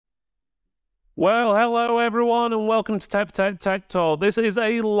Well, hello everyone and welcome to Tech Talk. This is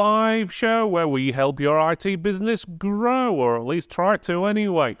a live show where we help your IT business grow, or at least try to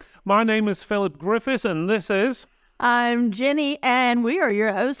anyway. My name is Philip Griffiths and this is... I'm Jenny and we are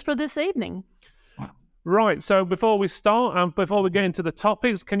your hosts for this evening. Right, so before we start and before we get into the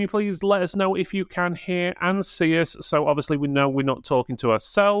topics, can you please let us know if you can hear and see us? So obviously we know we're not talking to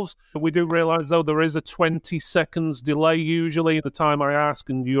ourselves. We do realise though there is a 20 seconds delay usually at the time I ask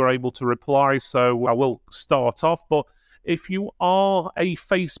and you're able to reply, so I will start off. But if you are a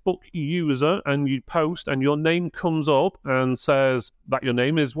Facebook user and you post and your name comes up and says that your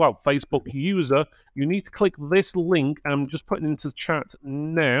name is, Facebook user, you need to click this link. I'm just putting it into the chat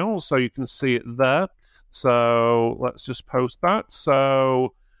now so you can see it there. So let's just post that.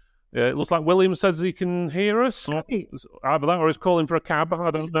 So it looks like William says he can hear us. Either that or he's calling for a cab.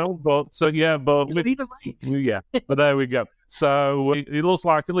 I don't know. But but there we go. So it looks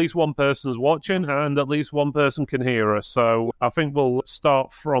like at least one person's watching and at least one person can hear us. So I think we'll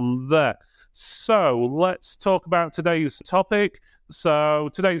start from there. So let's talk about today's topic. So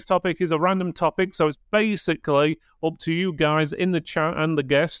today's topic is a random topic, so it's basically up to you guys in the chat and the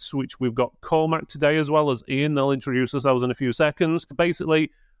guests, which we've got Cormac today as well as Ian. They'll introduce themselves in a few seconds. Basically,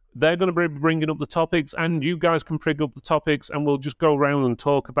 they're going to be bringing up the topics and you guys can bring up the topics and we'll just go around and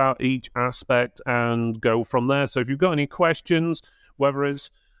talk about each aspect and go from there. So if you've got any questions, whether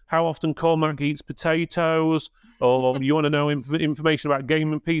it's how often Cormac eats potatoes, or you want to know information about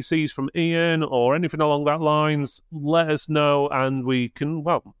gaming PCs from Ian, or anything along that lines, let us know and we can,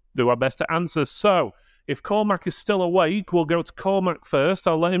 do our best to answer. So, if Cormac is still awake, we'll go to Cormac first.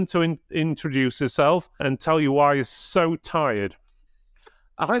 I'll let him to introduce himself and tell you why he's so tired.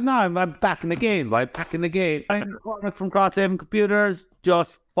 I'm back in the game. I'm Cormac from Crosshaven Computers.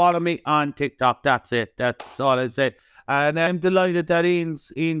 Just follow me on TikTok. That's it. That's all I say. And I'm delighted that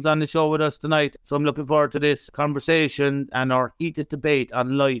Ian's on the show with us tonight. So I'm looking forward to this conversation and our heated debate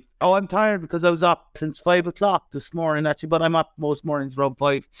on life. Oh, I'm tired because I was up since 5 o'clock this morning, actually, but I'm up most mornings around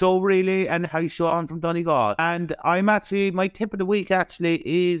 5. So really, and hi, Sean from Donegal. And my tip of the week actually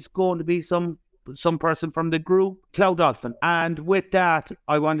is going to be some person from the group, Cloud Dolphin. And with that,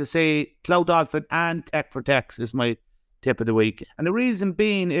 I want to say Cloud Dolphin and Tech for Techs is my tip of the week. And the reason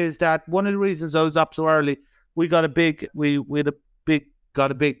being is that one of the reasons I was up so early, we had a big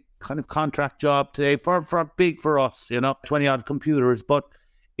kind of contract job today for us, 20 odd computers, but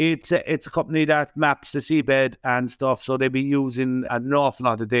it's a company that maps the seabed and stuff, so they'll be using an awful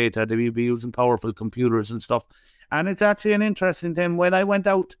lot of data. They'll be using powerful computers and stuff, and it's actually an interesting thing. When I went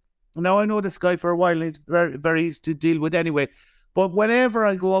out, now I know this guy for a while, and he's very, very easy to deal with anyway, but whenever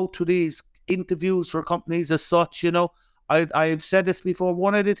I go out to these interviews for companies as such, I've said this before,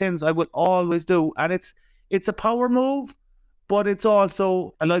 one of the things I will always do, and it's a power move, but it's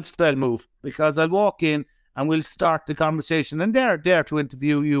also a lifestyle move, because I'll walk in and we'll start the conversation and they're there to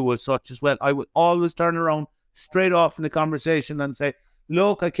interview you as such as well. I will always turn around straight off in the conversation and say,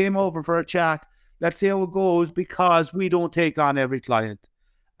 look, I came over for a chat. Let's see how it goes, because we don't take on every client.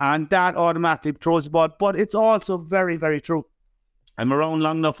 And that automatically throws the ball. But it's also very, very true. I'm around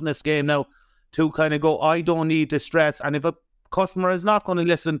long enough in this game now to kind of go, I don't need the stress. And if a customer is not going to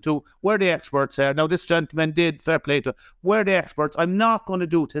listen to where the experts are. Now, this gentleman did, fair play to where the experts. I'm not going to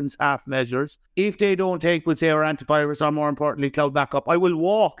do things half measures. If they don't take, we'll say, our antivirus, or more importantly, cloud backup, I will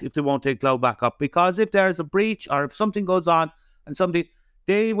walk if they won't take cloud backup, because if there's a breach or if something goes on and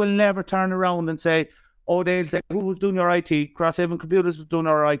they will never turn around and say, they'll say, who's doing your IT? Crosshaven Computers is doing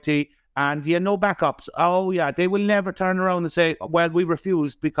our IT. And no backups. They will never turn around and say, well, we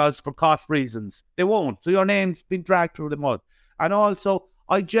refused because for cost reasons. They won't. So your name's been dragged through the mud. And also,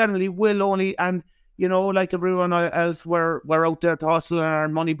 I generally will only, and like everyone else, we're out there to hustle and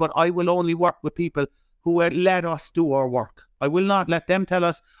earn money, but I will only work with people who let us do our work. I will not let them tell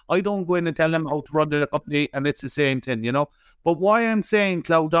us. I don't go in and tell them how to run the company, and it's the same thing, But why I'm saying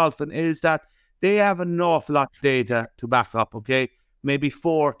Cloud Dolphin is that they have an awful lot of data to back up, okay? Maybe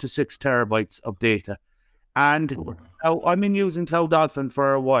 4 to 6 terabytes of data. And I've been using Cloud Dolphin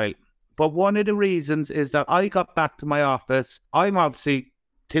for a while. But one of the reasons is that I got back to my office. I'm obviously,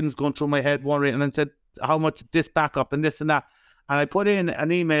 things going through my head, wondering, and I said, how much this backup and this and that. And I put in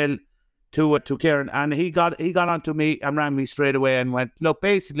an email to Kieran, and he got onto me and rang me straight away and went, look,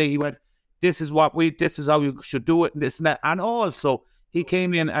 basically, he went, this is how you should do it, and this and that. And also, he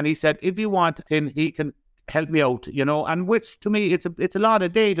came in and he said, if you want, then he can help me out, and which to me, it's a lot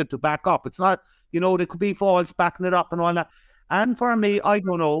of data to back up. It's not, there could be faults backing it up and all that. And for me, I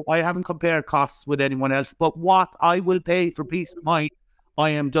don't know, I haven't compared costs with anyone else, but what I will pay for peace of mind, I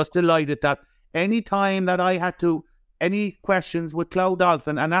am just delighted that any time that I had to any questions with Cloud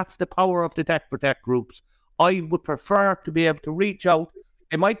Dolphin, and that's the power of the Tech for Tech groups. I would prefer to be able to reach out.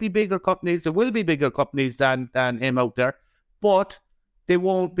 It might be bigger companies. There will be bigger companies than him out there, but they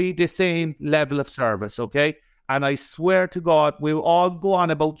won't be the same level of service, okay? And I swear to God, we'll all go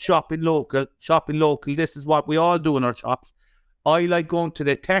on about shopping local. This is what we all do in our shops. I like going to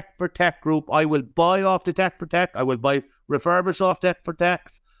the Tech for Tech group. I will buy off the Tech for Tech. I will buy refurbish off Tech for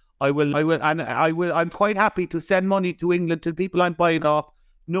Techs. I'm quite happy to send money to England to the people I'm buying off,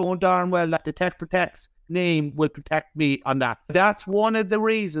 knowing darn well that the Tech for Tech's name will protect me on that. That's one of the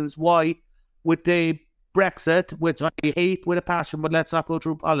reasons why, with the Brexit, which I hate with a passion, but let's not go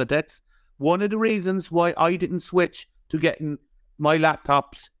through politics, one of the reasons why I didn't switch to getting my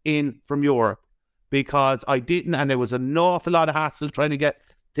laptops in from Europe, because I didn't, and there was an awful lot of hassle trying to get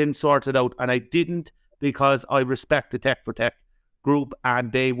things sorted out, and I didn't because I respect the Tech for Tech group,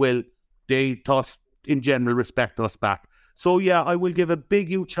 and they thus in general respect us back. So yeah, I will give a big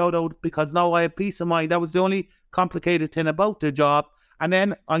huge shout out, because now I have peace of mind. That was the only complicated thing about the job. And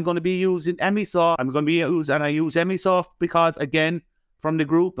then I'm going to be using Emisoft. I use Emisoft because, again, from the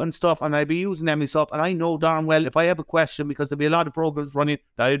group and stuff, and I'll be using Emisoft, and I know darn well if I have a question, because there'll be a lot of programs running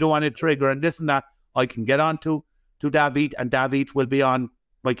that I don't want to trigger and this and that, I can get on to David, and David will be on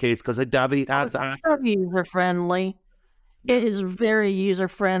my case, because David has that. It's user friendly. It is very user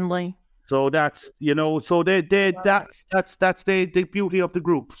friendly. So that's, that's the beauty of the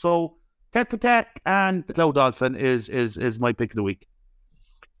group. So Tech for Tech and Cloud Dolphin is my pick of the week.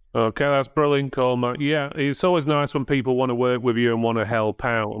 Okay, that's brilliant, Cormac. Yeah, it's always nice when people want to work with you and want to help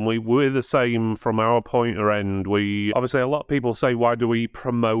out, and we're the same from our point of end. Obviously, a lot of people say, why do we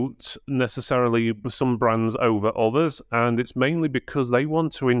promote necessarily some brands over others? And it's mainly because they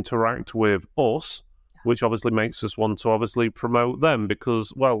want to interact with us, which obviously makes us want to obviously promote them,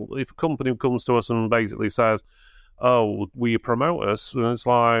 because, well, if a company comes to us and basically says, oh, will you promote us? And it's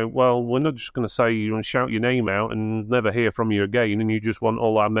like, well, we're not just going to say you and shout your name out and never hear from you again, and you just want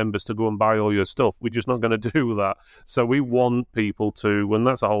all our members to go and buy all your stuff. We're just not going to do that. So we want people to, and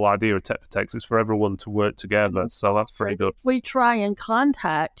that's the whole idea of Tech for Tech, is for everyone to work together. So that's pretty good. If we try and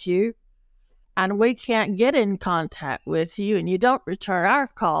contact you, and we can't get in contact with you, and you don't return our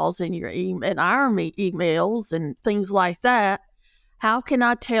calls and our emails and things like that, how can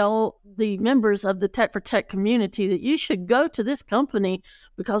I tell the members of the Tech for Tech community that you should go to this company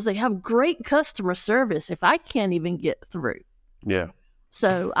because they have great customer service if I can't even get through? Yeah.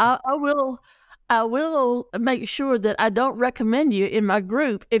 So I will make sure that I don't recommend you in my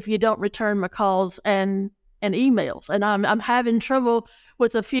group if you don't return my calls and emails. And I'm having trouble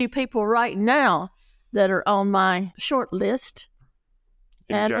with a few people right now that are on my short list.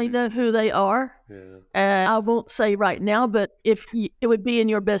 And I know who they are. Yeah. I won't say right now, but it would be in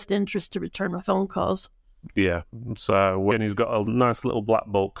your best interest to return my phone calls. Yeah. So, and he's got a nice little black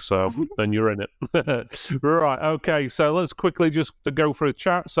book, so then you're in it. Right. Okay. So let's quickly just go for a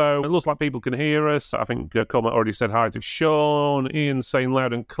chat. So it looks like people can hear us. I think Cormac already said hi to Sean. Ian saying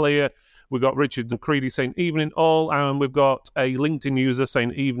loud and clear. We've got Richard and Creedy saying evening all, and we've got a LinkedIn user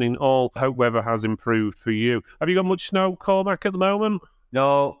saying evening all. Hope weather has improved for you. Have you got much snow, Cormac, at the moment?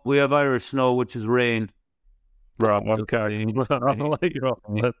 No, we have Irish snow, which is rain. Right, okay. I'll let you off.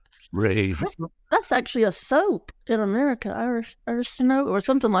 Rain. That's actually a soap in America, Irish snow or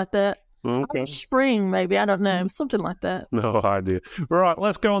something like that. Okay. Spring, maybe. I don't know. Something like that. No idea. Right,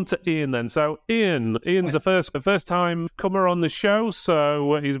 let's go on to Ian then. So, Ian's a first time comer on the show,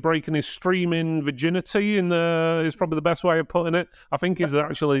 so he's breaking his streaming virginity, is probably the best way of putting it. I think his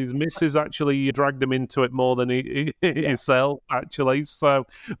missus actually dragged him into it more than he himself, actually. So,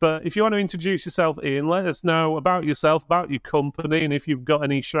 but if you want to introduce yourself, Ian, let us know about yourself, about your company, and if you've got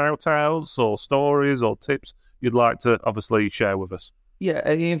any shout-outs or stories or tips you'd like to obviously share with us.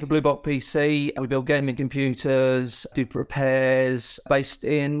 Yeah, Ian for Blue Box PC. We build gaming computers, do repairs, based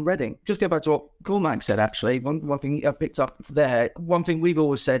in Reading. Just go back to what Cormac said, actually. One thing I picked up there, one thing we've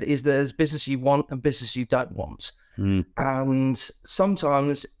always said is there's business you want and business you don't want. And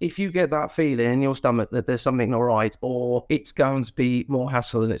sometimes if you get that feeling in your stomach that there's something not right or it's going to be more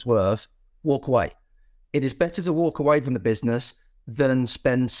hassle than it's worth, walk away. It is better to walk away from the business than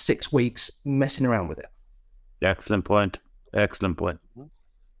spend 6 weeks messing around with it. Excellent point.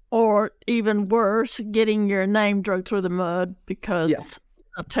 Or even worse, getting your name dragged through the mud because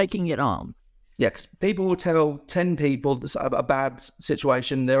of taking it on. Yes, people will tell 10 people a bad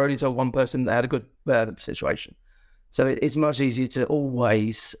situation. They already told one person they had a good situation. So it's much easier to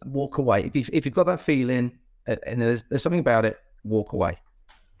always walk away. If you've got that feeling and there's something about it, walk away.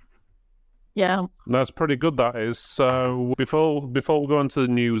 Yeah. That's pretty good, that is. So before we go on to the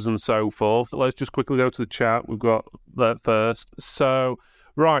news and so forth, let's just quickly go to the chat. We've got that first. So,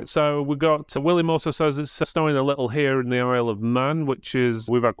 right, so we've got William also says it's snowing a little here in the Isle of Man, which is,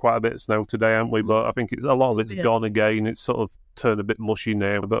 we've had quite a bit of snow today, haven't we? But I think a lot of it's gone again. It's sort of turned a bit mushy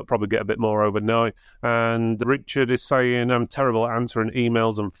now, but probably get a bit more overnight. And Richard is saying, I'm terrible at answering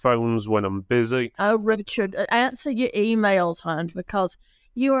emails and phones when I'm busy. Oh, Richard, answer your emails, hon, because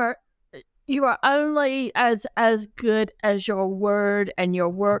you are only as good as your word and your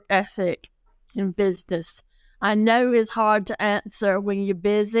work ethic in business. I know it's hard to answer when you're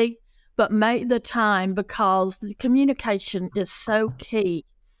busy, but make the time because the communication is so key.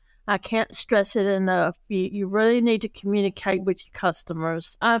 I can't stress it enough. You really need to communicate with your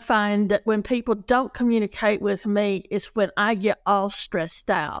customers. I find that when people don't communicate with me, it's when I get all stressed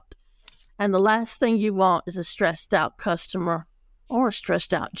out. And the last thing you want is a stressed out customer. Or a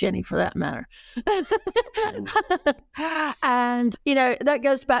stressed out Jenny, for that matter. And, that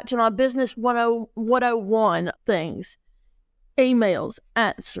goes back to my business 101 things. Emails,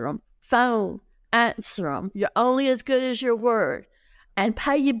 answer them. Phone, answer them. You're only as good as your word. And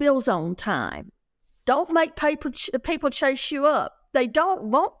pay your bills on time. Don't make people chase you up. They don't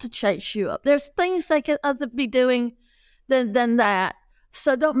want to chase you up. There's things they can other be doing than that.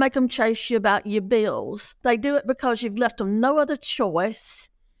 So don't make them chase you about your bills. They do it because you've left them no other choice.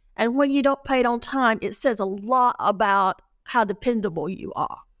 And when you don't pay it on time, it says a lot about how dependable you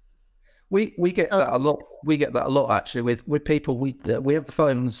are. We get that a lot. We get that a lot actually with people. We have the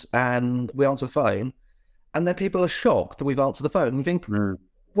phones and we answer the phone, and then people are shocked that we've answered the phone. And you think,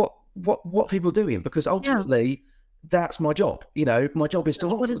 what people are doing? Because ultimately, that's my job. My job is to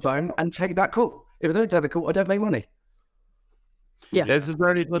answer the phone and take that call. If I don't take the call, I don't make money. Yeah, that's a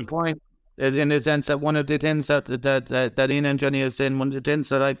very good point. In the sense that one of the things that Ian and Jenny are saying, one of the things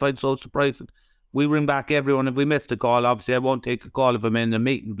that I find so surprising, we ring back everyone if we missed a call. Obviously, I won't take a call if I'm in a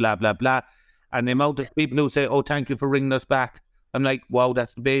meeting, blah, blah, blah. And the amount of people who say, oh, thank you for ringing us back. I'm like, wow,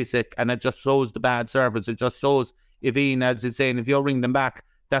 that's the basic. And it just shows the bad service. It just shows, if Ian, as is saying, if you're ringing them back,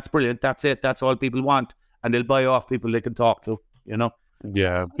 that's brilliant. That's it. That's all people want. And they'll buy off people they can talk to,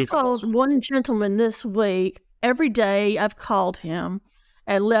 Yeah. I called one gentleman this week. Every day I've called him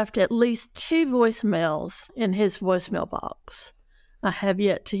and left at least 2 voicemails in his voicemail box. I have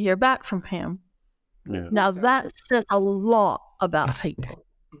yet to hear back from him. Yeah. Now that says a lot about people.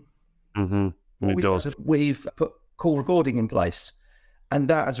 Mm-hmm. It does. We've put call recording in place, and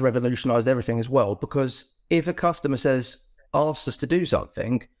that has revolutionised everything as well, because if a customer asks us to do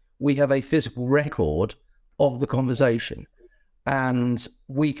something, we have a physical record of the conversation, and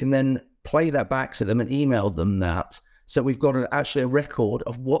we can then play that back to them and email them that. So we've got actually a record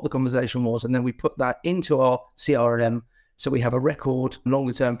of what the conversation was, and then we put that into our CRM, so we have a record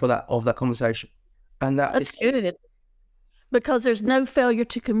longer term of that conversation. And that's good, because there's no failure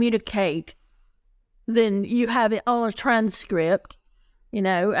to communicate. Then you have it on a transcript,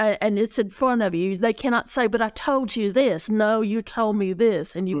 and it's in front of you. They cannot say, but I told you this. No, you told me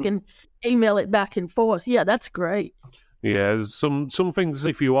this, and you can email it back and forth. Yeah, that's great. Yeah, some things,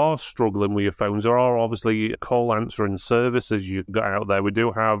 if you are struggling with your phones, there are obviously call answering services you've got out there. We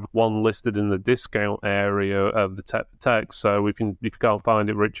do have one listed in the discount area of the Tech. So if you can't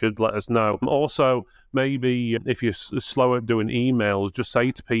find it, Richard, let us know. Also, maybe if you're slow at doing emails, just say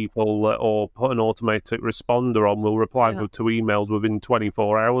to people or put an automatic responder on, we'll reply to emails within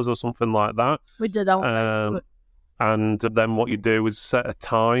 24 hours or something like that. We did all and then what you do is set a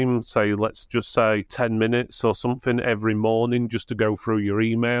time, say, let's just say 10 minutes or something every morning just to go through your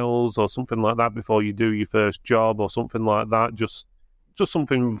emails or something like that before you do your first job or something like that. Just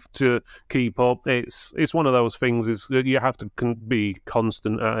something to keep up. It's one of those things, is you have to be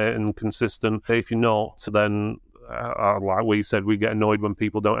constant at it and consistent. If you're not, then like we said, we get annoyed when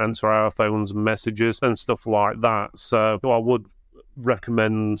people don't answer our phones and messages and stuff like that. So I would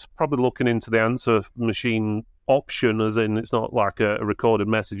recommend probably looking into the answer machine option, as in it's not like a recorded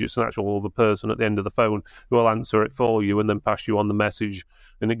message, it's an actual other person at the end of the phone who will answer it for you and then pass you on the message,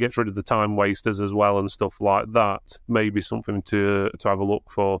 and it gets rid of the time wasters as well and stuff like that. Maybe something to have a look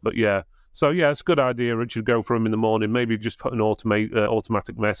for. But yeah, so yeah, it's a good idea, Richard. Go for them in the morning. Maybe just put an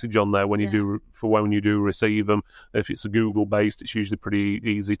automatic message on there when you do receive them. If it's a Google based, it's usually pretty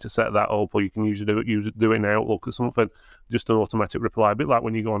easy to set that up, or you can usually do it in Outlook or something. Just an automatic reply, a bit like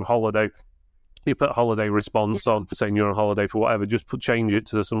when you go on holiday. You put a holiday response on, saying you're on holiday for whatever, just change it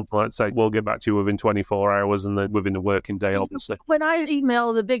to something like, say, we'll get back to you within 24 hours, and then within a working day, obviously. When I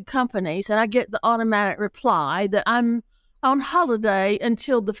email the big companies and I get the automatic reply that I'm on holiday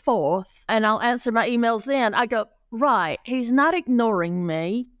until the 4th, and I'll answer my emails then, I go, right, he's not ignoring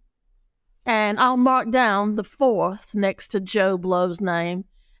me. And I'll mark down the 4th next to Joe Blow's name.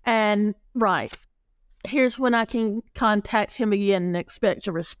 And, right, here's when I can contact him again and expect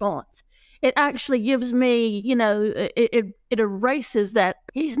a response. It actually gives me, it erases that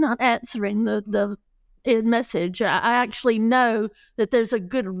he's not answering the message. I actually know that there's a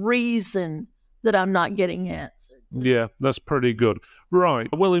good reason that I'm not getting answered. Yeah, that's pretty good. Right.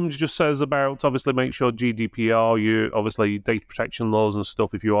 Williams just says about, obviously, make sure GDPR, obviously, data protection laws and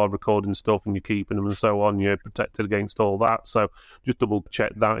stuff, if you are recording stuff and you're keeping them and so on, you're protected against all that. So just double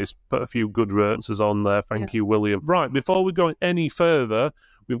check that. He's put a few good answers on there. Thank you, William. Right. Before we go any further,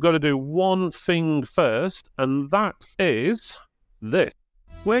 we've got to do one thing first, and that is this.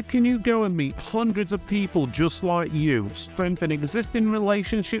 Where can you go and meet hundreds of people just like you, strengthen existing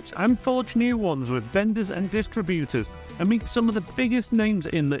relationships and forge new ones with vendors and distributors, and meet some of the biggest names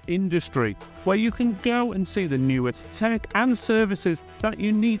in the industry, where you can go and see the newest tech and services that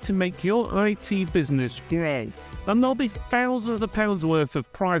you need to make your IT business grow. And there'll be thousands of pounds worth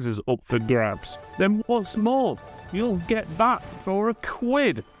of prizes up for grabs. Then what's more, you'll get that for a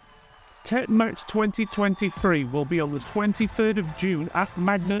quid. TechMax 2023 will be on the 23rd of June at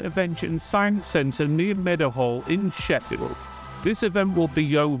Magna Invention Science Centre near Meadowhall in Sheffield. This event will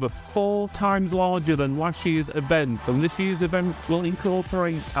be over 4 times larger than last year's event, and this year's event will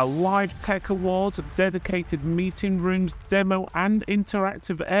incorporate a live tech awards, dedicated meeting rooms, demo and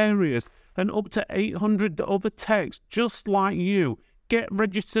interactive areas, and up to 800 other techs just like you. Get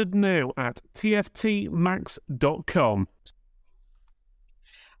registered now at tftmax.com.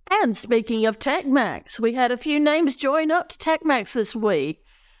 And speaking of TechMax, we had a few names join up to TechMax this week.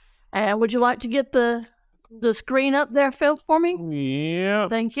 And would you like to get the screen up there, Phil, for me? Yeah.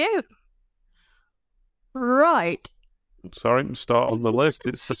 Thank you. Right. Sorry, start on the list.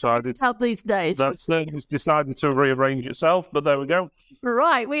 It's decided. How these days. That's it. It's decided to rearrange itself, but there we go.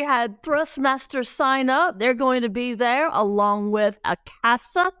 Right. We had Thrustmaster sign up. They're going to be there along with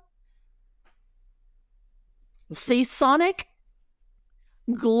Akasa, Seasonic,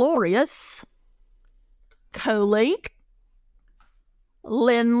 Glorious, Colink,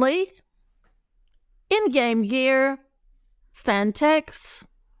 Lindley, In-Game Gear, Fantex,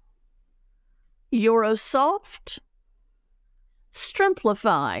 Eurosoft,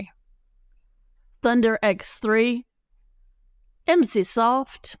 Stremplify, Thunder X3,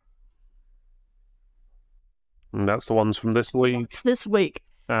 MCsoft. And that's the ones from this week. It's this week.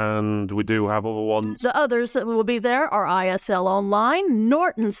 And we do have other ones. The others that will be there are ISL Online,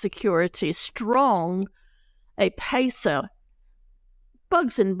 Norton Security, Strong, Apesa,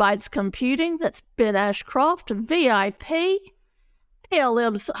 Bugs and Bytes Computing, that's Ben Ashcroft, VIP,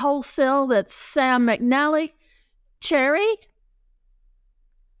 ALM's Wholesale, that's Sam McNally, Cherry,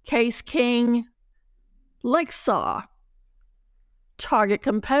 Case King, Lexar, Target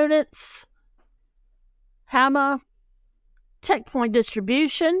Components, Hammer, TechPoint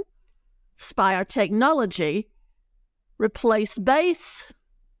Distribution, Spire Technology, Replace Base,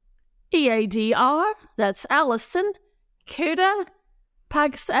 EADR, that's Allison, CUDA,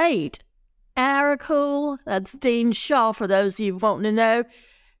 PAX 8, Aracool, that's Dean Shaw for those of you wanting to know,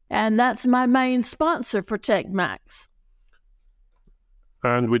 and that's my main sponsor for TechMax.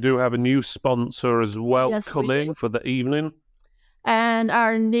 And we do have a new sponsor as well coming for the evening. And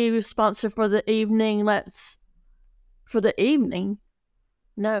our new sponsor for the evening, for the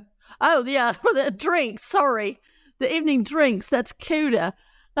drinks, sorry. The evening drinks, that's CUDA.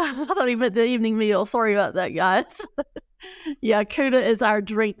 I thought he meant the evening meal. Sorry about that, guys. Yeah, CUDA is our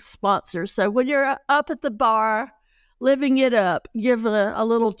drink sponsor. So when you're up at the bar, living it up, give a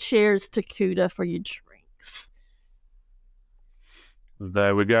little cheers to CUDA for your drinks.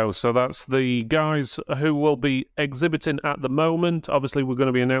 There we go. So that's the guys who will be exhibiting at the moment. Obviously, we're going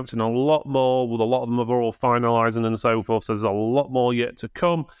to be announcing a lot more. With a lot of them are all finalising and so forth. So there's a lot more yet to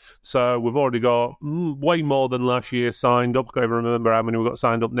come. So we've already got way more than last year signed up. I can't even remember how many we got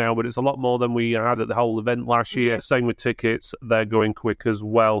signed up now, but it's a lot more than we had at the whole event last year. Same with tickets. They're going quick as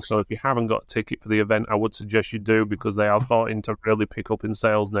well. So if you haven't got a ticket for the event, I would suggest you do, because they are starting to really pick up in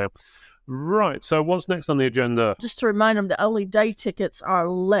sales now. Right, so what's next on the agenda? Just to remind them that only day tickets are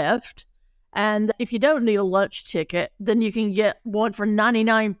left. And if you don't need a lunch ticket, then you can get one for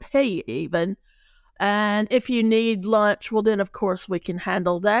 99p even. And if you need lunch, well, then, of course, we can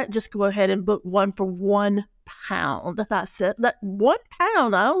handle that. Just go ahead and book one for £1. That's it. That £1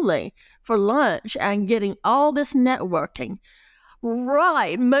 only for lunch and getting all this networking.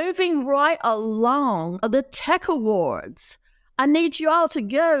 Right, moving right along, the Tech Awards. I need you all to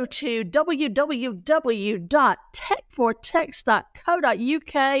go to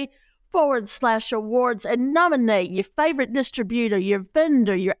www.tech4techs.co.uk tech.tech.com/awards and nominate your favorite distributor, your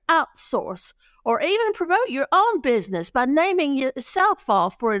vendor, your outsource, or even promote your own business by naming yourself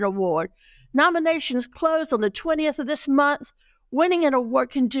off for an award. Nominations close on the 20th of this month. Winning an award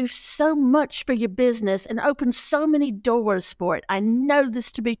can do so much for your business and open so many doors for it. I know this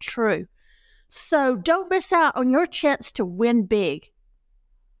to be true. So don't miss out on your chance to win big.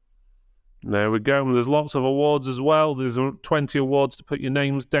 There we go. There's lots of awards as well. There's 20 awards to put your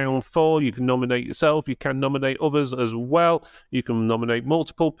names down for. You can nominate yourself. You can nominate others as well. You can nominate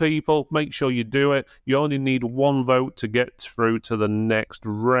multiple people. Make sure you do it. You only need one vote to get through to the next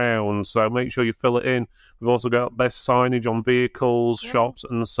round. So make sure you fill it in. We've also got best signage on vehicles, shops,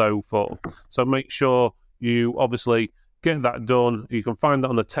 and so forth. So make sure you obviously get that done. You can find that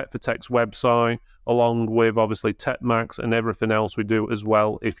on the Tech for Tech's website, along with obviously TechMax and everything else we do as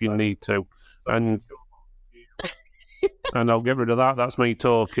well if you need to. And I'll get rid of that. That's me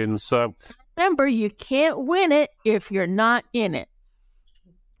talking. So remember, you can't win it if you're not in it.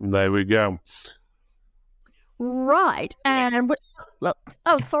 There we go. Right. And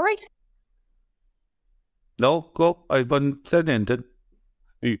oh, sorry. No, go. I haven't said anything.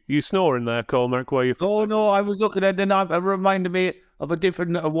 You snoring there, Cormac, where you... Oh, no, I was looking at it and it reminded me of a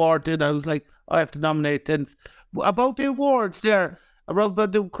different award, and I was like, I have to nominate things. About the awards there, about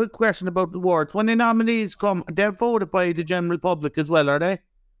the quick question about the awards. When the nominees come, they're voted by the general public as well, are they?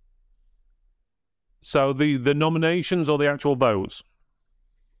 So the nominations or the actual votes?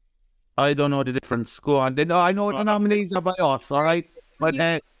 I don't know the difference. Go on. I know the nominees are by us, all right? But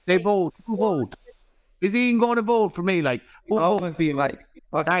they vote. Who vote? Is Ian going to vote for me? Like, who vote for you? Like,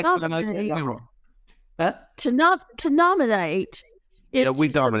 to nominate is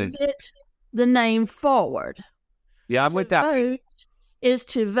to submit the name forward. Yeah, I'm with that. Vote is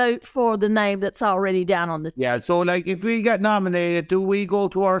to vote for the name that's already down on the... Yeah, so like if we get nominated, do we go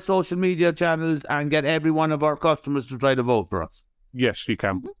to our social media channels and get every one of our customers to try to vote for us? Yes, you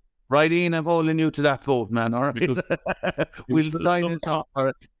can. Right, Ian, I'm holding you to that vote, man, all right? We'll sign it up. All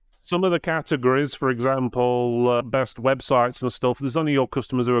right. Some of the categories, for example, best websites and stuff, there's only your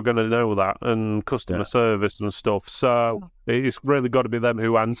customers who are going to know that, and customer service and stuff. So it's really got to be them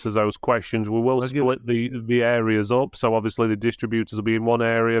who answers those questions. We will split the areas up. So obviously the distributors will be in one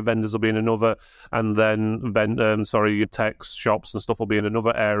area, vendors will be in another, and then your techs, shops and stuff will be in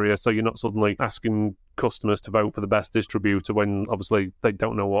another area. So you're not suddenly asking customers to vote for the best distributor when obviously they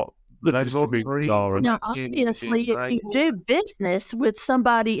don't know what the distributors are. Now, obviously, if you do business with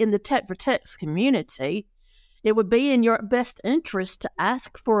somebody in the Tech for Tech's community, it would be in your best interest to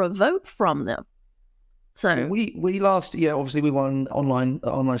ask for a vote from them. So we last year, obviously, we won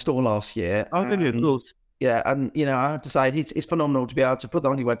online store last year. Yeah, and I have to say it's phenomenal to be able to put that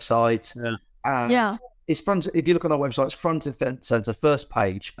on your website. Yeah. It's front. If you look on our website, it's front and center, first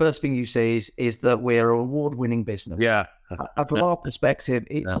page. First thing you see is that we're an award-winning business. Yeah. And from our perspective,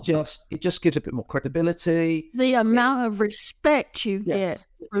 it just gives a bit more credibility. The amount of respect you get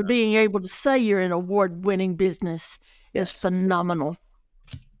for being able to say you're an award-winning business is phenomenal.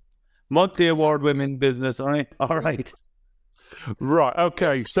 Monthly award-winning business, all right? All right. Right,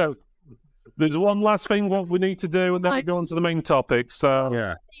 okay, so there's one last thing what we need to do, and then we go on to the main topic. So We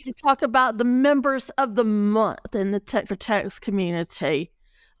need to talk about the members of the month in the Tech for Tech's community.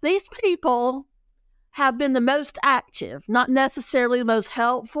 These people have been the most active, not necessarily the most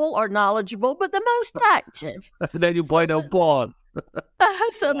helpful or knowledgeable, but the most active. Then you point out Paul.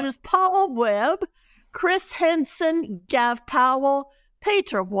 So there's Paul Webb, Chris Henson, Gav Powell,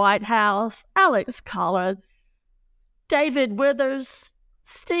 Peter Whitehouse, Alex Collin, David Withers,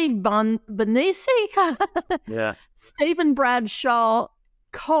 Steve Bonisi, Stephen Bradshaw,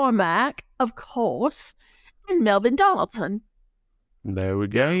 Cormac, of course, and Melvin Donaldson. There we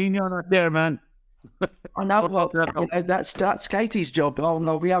go. You're not there, man. I know. Well, that's Katie's job. Oh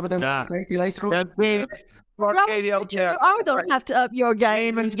no, we have it in Katie later on. You are going to have to up your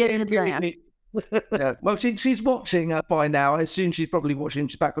game and get into that. Well, she's watching by now. I assume she's probably watching.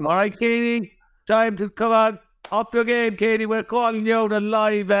 She's back on. All right, Katie, time to come on. Up your game, Katie. We're calling you out on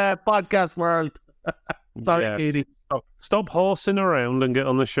live podcast world. Sorry, Katie. Stop horsing around and get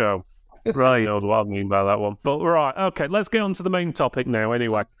on the show. Right. Knows what I mean by that one. But right, okay, let's get on to the main topic now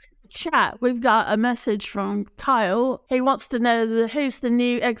anyway. Chat, we've got a message from Kyle. He wants to know who's the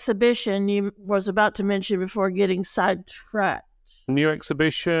new exhibition you was about to mention before getting sidetracked. New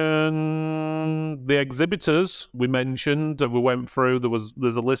exhibition, the exhibitors we mentioned, we went through.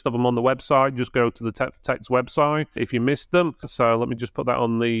 There's a list of them on the website. Just go to the Tech's website if you missed them. So let me just put that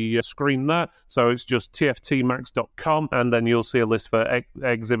on the screen there. So it's just tftmax.com, and then you'll see a list for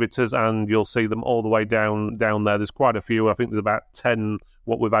exhibitors, and you'll see them all the way down there. There's quite a few. I think there's about 10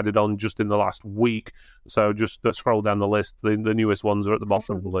 what we've added on just in the last week. So just scroll down the list. The newest ones are at the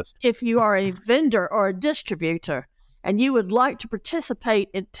bottom of the list. If you are a vendor or a distributor and you would like to participate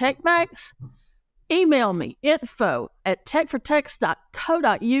in TechMax, email me,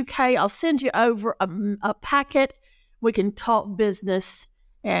 info@techfortex.co.uk. I'll send you over a packet. We can talk business,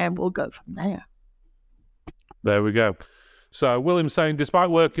 and we'll go from there. There we go. So William's saying, despite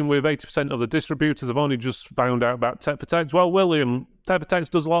working with 80% of the distributors, I've only just found out about Tech for Tex. Well, William, Tech for Tex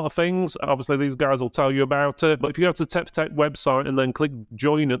does a lot of things. Obviously, these guys will tell you about it. But if you go to the Tech for Tex website and then click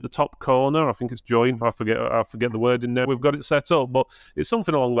join at the top corner, I think it's join. I forget the word in there. We've got it set up, but it's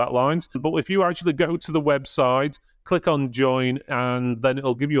something along that lines. But if you actually go to the website, click on join, and then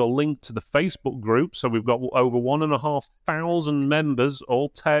it'll give you a link to the Facebook group. So we've got over 1,500 members, all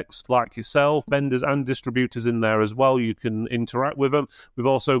techs like yourself, vendors and distributors in there as well. You can interact with them. We've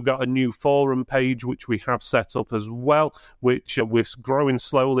also got a new forum page, which we have set up as well, which we're growing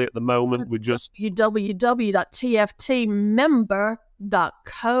slowly at the moment. That's We're just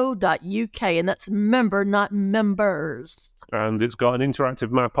www.tftmember.co.uk, and that's member, not members. And it's got an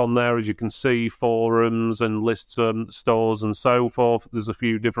interactive map on there, as you can see, forums and lists of stores and so forth. There's a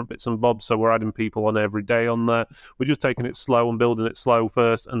few different bits and bobs, so we're adding people on every day on there. We're just taking it slow and building it slow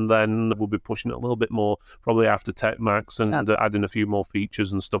first, and then we'll be pushing it a little bit more probably after TechMax and adding a few more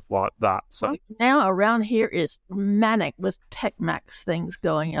features and stuff like that. So right now around here is manic with TechMax things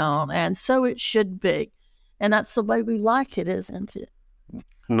going on, and so it should be. And that's the way we like it, isn't it?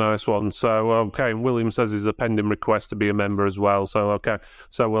 Nice one. So, okay, William says he's a pending request to be a member as well. So, okay.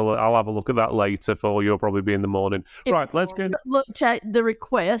 So, I'll have a look at that later for you. It'll probably be in the morning. Right, let's get... Look at the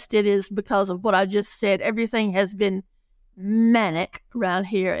request. It is because of what I just said. Everything has been manic around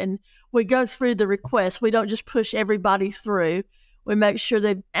here, and we go through the request. We don't just push everybody through. We make sure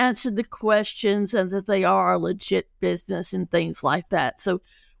they've answered the questions and that they are a legit business and things like that. So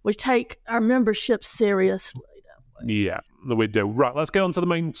we take our membership seriously. Yeah, we do. Right, let's get on to the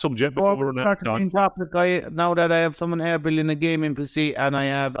main subject before we run out of time. Topic, now that I have someone here building a gaming PC, and I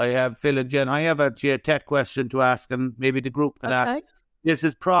have Phil and Jen, I have actually a tech question to ask, and maybe the group can ask. This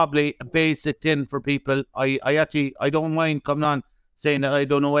is probably a basic thing for people. I don't mind coming on saying that I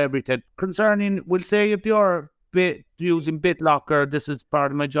don't know everything. Concerning, we'll say if you're using BitLocker, this is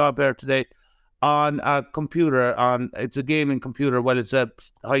part of my job here today, on a computer, it's a gaming computer, well, it's a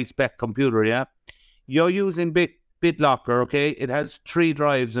high-spec computer, yeah? You're using BitLocker, okay? It has 3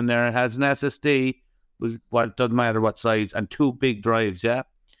 drives in there. It has an SSD, well, it doesn't matter what size, and 2 big drives, yeah?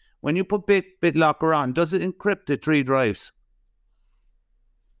 When you put BitLocker on, does it encrypt the 3 drives?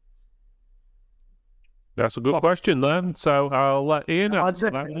 That's a good question, then. So I'll let Ian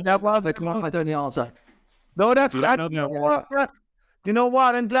answer that. I don't know the answer. No, you know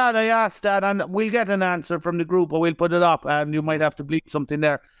what? I'm glad I asked that, and we'll get an answer from the group, or we'll put it up, and you might have to bleep something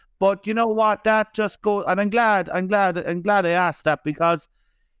there. But you know what? That just goes, and I'm glad I asked that, because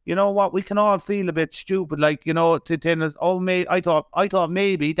you know what? We can all feel a bit stupid, like, you know, I thought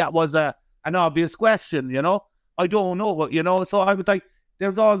maybe that was an obvious question, you know. I don't know what, you know. So I was like,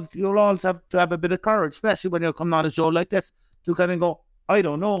 you'll all have to have a bit of courage, especially when you're coming on a show like this, to kind of go, I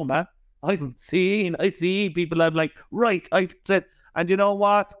don't know, man. I see people. I'm like, right. I said, and you know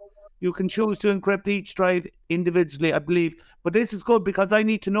what? You can choose to encrypt each drive individually, I believe. But this is good, because I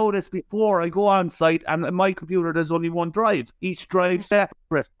need to know this before I go on site. And in my computer, there's only 1 drive. Each drive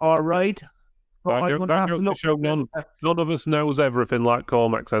separate. All right? None of us knows everything, like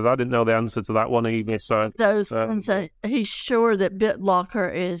Cormac says. I didn't know the answer to that one either. So he's sure that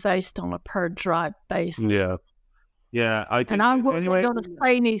BitLocker is based on a per drive basis. Yeah. I wasn't going to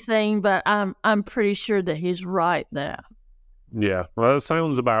say anything, but I'm pretty sure that he's right there. Yeah, well, it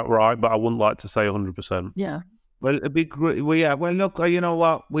sounds about right, but I wouldn't like to say 100%. Yeah. Well, it'd be great. Well, yeah. Well, look, you know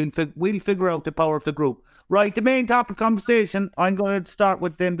what? We'll figure out the power of the group. Right. The main topic of conversation. I'm going to start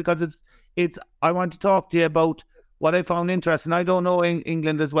with them, because it's. I want to talk to you about what I found interesting. I don't know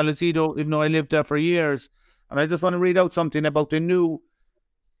England as well as you do, even though I lived there for years, and I just want to read out something about the new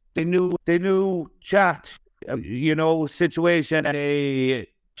chat, situation, a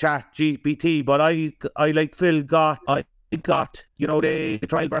chat GPT. But I like Phil got the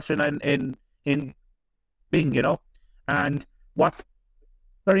trial version in Bing, and what's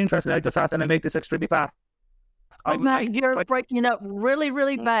very interesting, I just asked, and I make this extremely fast. Matt, you're breaking up really,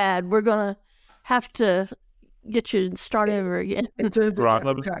 really bad. We're going to have to get you to start over again. In terms of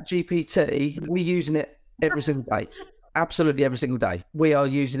Chat GPT, we're using it every single day. Absolutely every single day. We are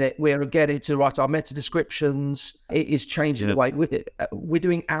using it. We are getting to write our meta descriptions. It is changing the way with it. We're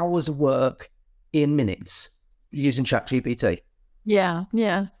doing hours of work in minutes using Chat GPT. Yeah.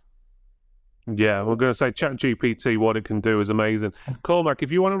 Yeah, we're going to say ChatGPT, what it can do is amazing. Cormac,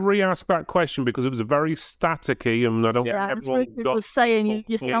 if you want to re-ask that question, because it was very staticky and I don't think As everyone Richard got... was saying,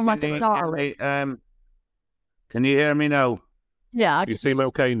 you sound like a darling. Can you hear me now? Yeah. You seem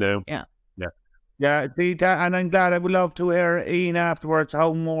okay now. Yeah. Yeah, and I'm glad. I would love to hear Ian afterwards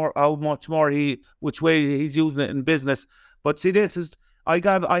how much more which way he's using it in business. But see, this is I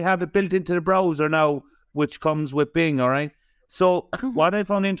have it built into the browser now, which comes with Bing. All right. So what I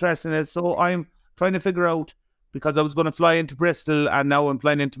found interesting is, so I'm trying to figure out, because I was going to fly into Bristol and now I'm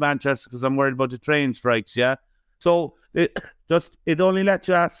flying into Manchester because I'm worried about the train strikes. Yeah. So it only lets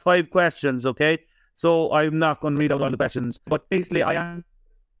you ask 5 questions. Okay. So I'm not going to read out all the questions, but basically I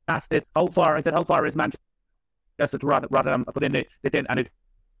asked it how far. I said, how far is Manchester to Rotterdam? I put in the thing, and it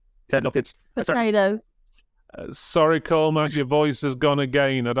said, look, it's potato. Sorry, Cormac, your voice has gone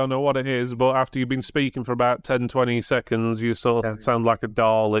again. I don't know what it is, but after you've been speaking for about 10, 20 seconds, you sort of sound like a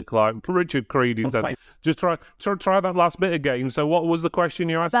Dalek, like Richard Creedy said. Just try that last bit again. So what was the question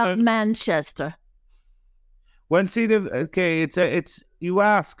you asked? About Manchester. Well, see, it's you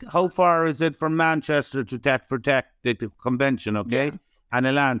ask how far is it from Manchester to Tech for Tech, the convention, okay? Yeah. And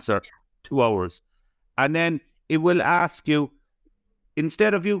it'll answer 2 hours. And then it will ask you,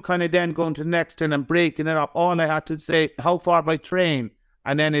 instead of you kind of then going to the next turn and breaking it up, all I had to say, how far by train?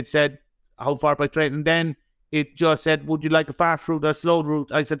 And then it said, how far by train? And then it just said, would you like a fast route or a slow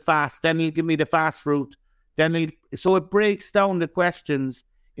route? I said fast. Then he'll give me the fast route. So it breaks down the questions.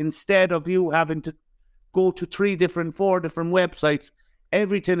 Instead of you having to go to 4 different websites,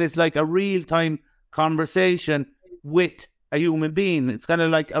 everything is like a real-time conversation with a human being. It's kind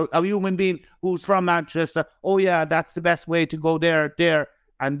of like a human being who's from Manchester. Oh yeah, that's the best way to go there,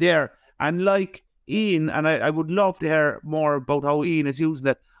 and there. And like Ian, and I would love to hear more about how Ian is using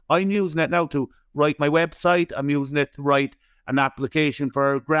it. I'm using it now to write my website. I'm using it to write an application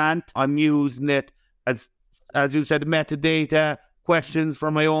for a grant. I'm using it as you said, metadata, questions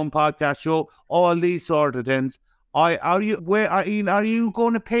for my own podcast show, all these sort of things. Ian, are you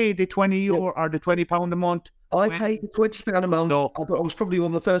going to pay the €20 or the £20 a month? I paid £20 a month. No. I was probably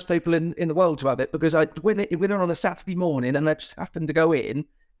one of the first people in the world to have it, because it went on a Saturday morning and I just happened to go in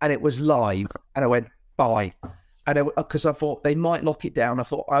and it was live and I went, bye. And because I thought they might lock it down. I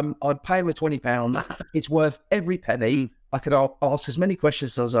thought, I'm paying the £20. It's worth every penny. I could ask as many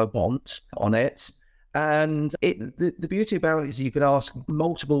questions as I want on it. And the beauty about it is you could ask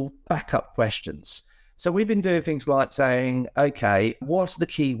multiple backup questions. So we've been doing things like saying, okay, what's the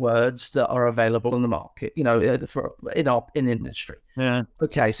keywords that are available in the market, in the industry? Yeah.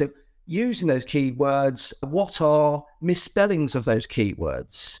 Okay, so using those keywords, what are misspellings of those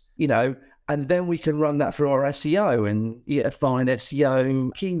keywords? And then we can run that through our SEO and find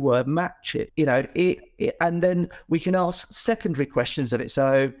SEO keyword match it. And then we can ask secondary questions of it.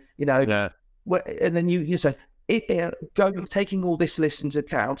 So and then you say, taking all this list into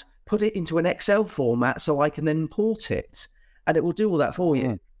account, put it into an Excel format so I can then import it, and it will do all that for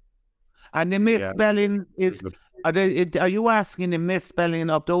you. And the misspelling is, are you asking the misspelling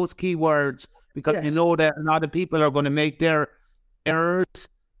of those keywords? Because you know that a lot of people are going to make their errors.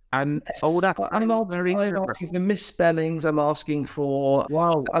 And I'm asking for misspellings. I'm asking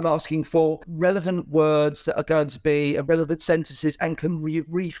for relevant words that are going to be relevant sentences and can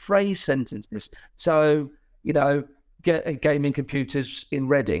rephrase sentences. So, gaming computers in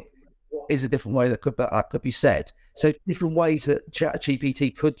Reading is a different way that could be said. So different ways that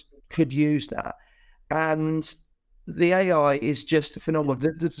ChatGPT could use that. And the AI is just phenomenal.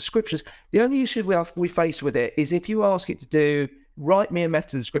 The descriptions, the only issue we face with it is if you ask it to write me a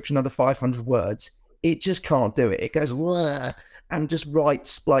meta description under 500 words, it just can't do it. It goes, and just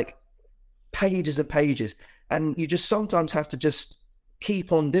writes like pages and pages. And you just sometimes have to just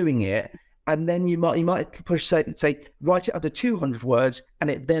keep on doing it. And then you might push say write it under 200 words, and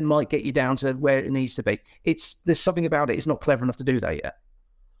it then might get you down to where it needs to be. There's something about it. It's not clever enough to do that yet.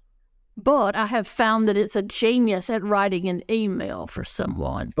 But I have found that it's a genius at writing an email for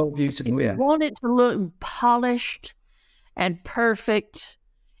someone. Oh, beautiful! If you want it to look polished and perfect,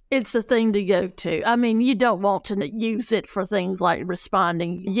 it's the thing to go to. I mean, you don't want to use it for things like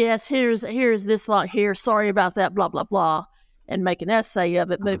responding. Yes, here's this lot here. Sorry about that. Blah blah blah. And make an essay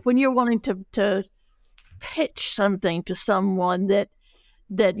of it. But when you're wanting to pitch something to someone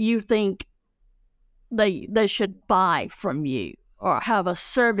that you think they should buy from you or have a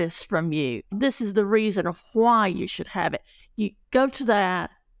service from you, this is the reason of why you should have it. You go to that,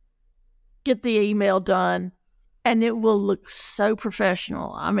 get the email done, and it will look so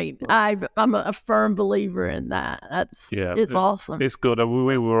professional. I mean, I'm a firm believer in that. It's awesome. It's good.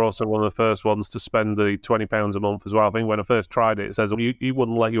 We were also one of the first ones to spend the £20 a month as well. I think when I first tried it, it says you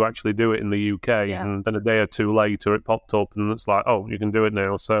wouldn't let you actually do it in the UK, and then a day or two later it popped up, and it's like, oh, you can do it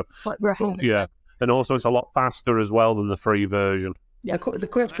now. So it's like we're having and also it's a lot faster as well than the free version. Yeah.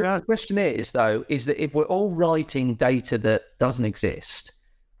 The question is, though, is that if we're all writing data that doesn't exist,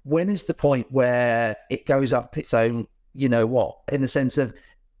 when is the point where it goes up its own, you know what, in the sense of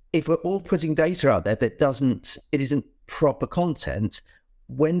if we're all putting data out there that it isn't proper content,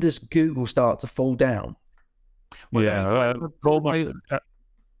 when does Google start to fall down? Sorry, Coleman,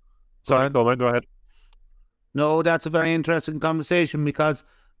 go ahead. No, that's a very interesting conversation because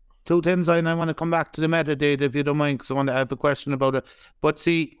two things, and I want to come back to the metadata if you don't mind, because I want to have a question about it. But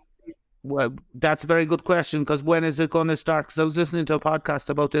see, well, that's a very good question, because when is it going to start? Because I was listening to a podcast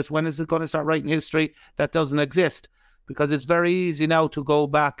about this. When is it going to start writing history that doesn't exist? Because it's very easy now to go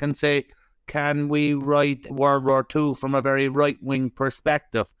back and say, can we write World War II from a very right-wing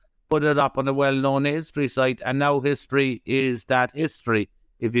perspective? Put it up on a well-known history site, and now history is that history,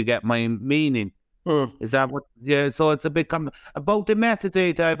 if you get my meaning. Is that what? Yeah, so it's a big about the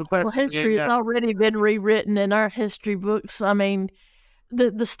metadata. I have a question. Well, history has already been rewritten in our history books. I mean,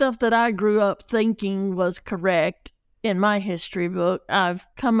 the stuff that I grew up thinking was correct in my history book, I've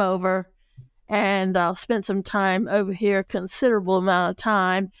come over and I've spent some time over here, a considerable amount of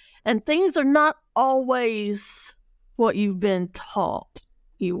time, and things are not always what you've been taught.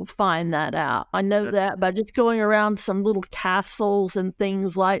 You will find that out. I know that by just going around some little castles and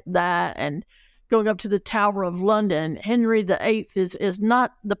things like that, and going up to the Tower of London. Henry VIII is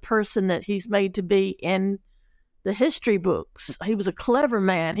not the person that he's made to be in the history books. He was a clever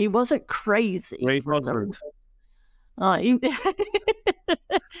man. He wasn't crazy. Great husband. I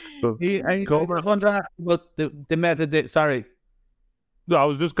want to ask about the method. Sorry. I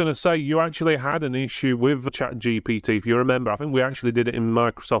was just going to say, you actually had an issue with ChatGPT. If you remember, I think we actually did it in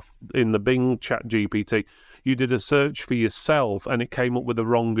Microsoft, in the Bing ChatGPT. You did a search for yourself and it came up with the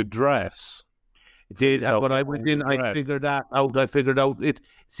wrong address. It did, but I went in, I figured that out. I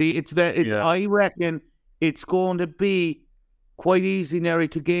reckon it's going to be quite easy, Neri,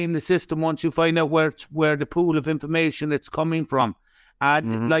 to game the system once you find out where the pool of information it's coming from.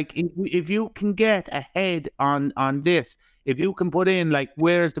 And like, if you can get ahead on this, if you can put in like,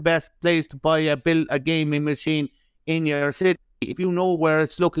 where's the best place to buy a gaming machine in your city, if you know where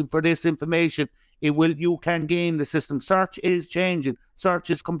it's looking for this information, you can game the system. Search is changing. Search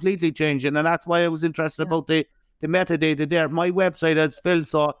is completely changing, and that's why I was interested about the metadata there. My website, as Phil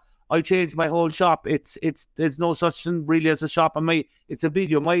saw, I changed my whole shop. There's no such thing really as a shop on it's a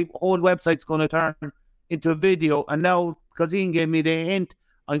video. My whole website's going to turn into a video, and now because Ian gave me the hint,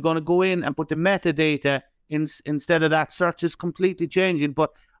 I'm going to go in and put the metadata instead of that. Search is completely changing,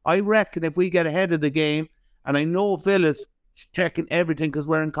 but I reckon if we get ahead of the game, and I know Phil is checking everything because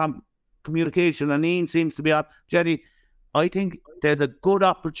we're in communication, and Ian seems to be up. Jenny, I think there's a good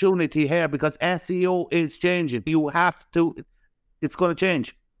opportunity here because SEO is changing. You have to, it's going to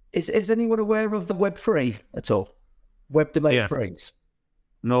change. Is anyone aware of the Web3 at all? Web domain freeze?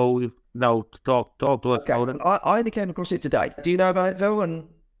 No, talk to us about it. I only came across it today. Do you know about it, Phil? And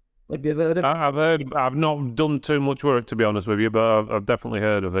maybe you've heard of it? I've not done too much work, to be honest with you, but I've definitely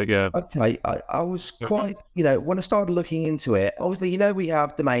heard of it, yeah. Okay, I was quite, when I started looking into it, obviously, we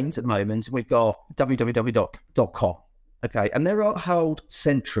have domains at the moment. We've got www.com, okay, and they're held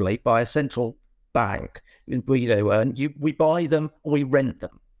centrally by a central bank. We buy them or we rent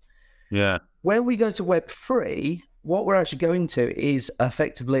them. Yeah. When we go to Web3, what we're actually going to is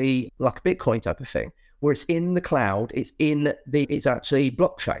effectively like a Bitcoin type of thing, where it's in the cloud, it's actually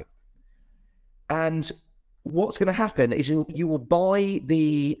blockchain. And what's going to happen is you will buy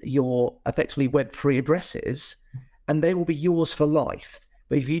your effectively Web3 addresses, and they will be yours for life.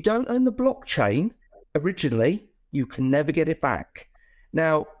 But if you don't own the blockchain originally, you can never get it back.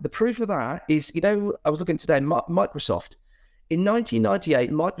 Now, the proof of that is, I was looking today, Microsoft. In 1998,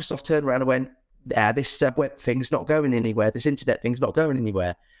 Microsoft turned around and went, this web thing's not going anywhere. This internet thing's not going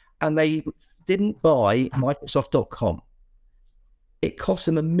anywhere. And they didn't buy Microsoft.com. It cost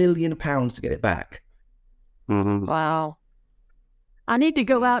them £1 million to get it back. Mm-hmm. Wow. I need to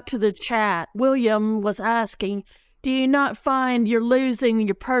go out to the chat. William was asking, do you not find you're losing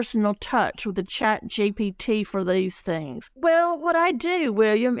your personal touch with the Chat GPT for these things? Well, what I do,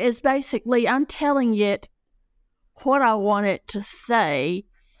 William, is basically I'm telling it what I want it to say,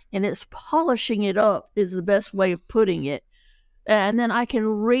 and it's polishing it up is the best way of putting it. And then I can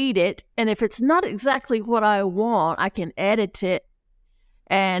read it, and if it's not exactly what I want, I can edit it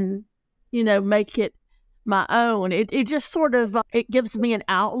and, make it my own. It just sort of, it gives me an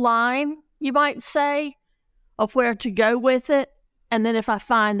outline, you might say, of where to go with it. And then if I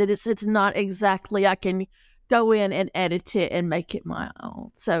find that it's not exactly, I can go in and edit it and make it my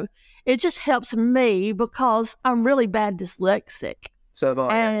own. So it just helps me because I'm really bad dyslexic. So am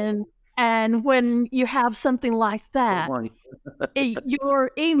I. And when you have something like that, your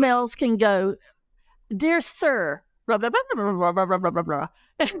emails can go, "Dear sir," blah, blah, blah, blah, blah, blah, blah, blah, blah.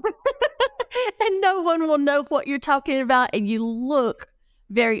 And no one will know what you're talking about, and you look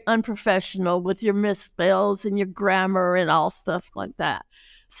very unprofessional with your misspells and your grammar and all stuff like that.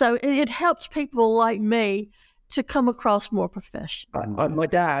 So it helps people like me to come across more professional. My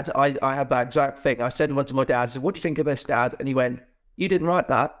dad, I had that exact thing. I said one to my dad, I said, "What do you think of this, Dad?" And he went, "You didn't write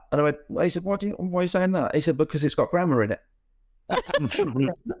that." And I went, he said, why are you saying that? He said, "Because it's got grammar in it."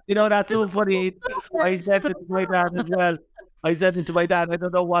 You know, that's so funny. I said it to my dad as well. I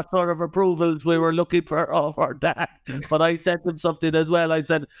don't know what sort of approvals we were looking for off our dad, but I sent him something as well. I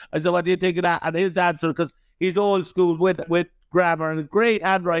said, "What do you think of that?" And his answer, because he's old school with grammar and great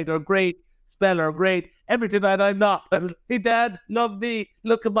handwriter, great speller, great everything that I'm not. "Hey, Dad, love me.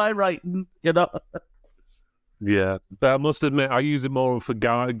 Look at my writing," you know. Yeah, but I must admit, I use it more for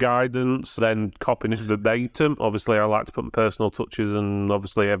guidance than copying it verbatim. Obviously, I like to put my personal touches and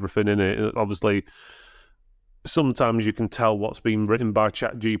obviously everything in it. Obviously, sometimes you can tell what's been written by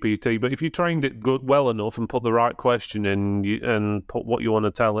ChatGPT, but if you trained it well enough and put the right question in and put what you want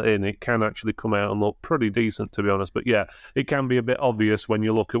to tell it in, it can actually come out and look pretty decent, to be honest. But yeah, it can be a bit obvious when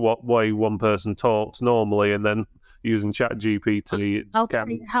you look at what way one person talks normally and then using ChatGPT. I'll tell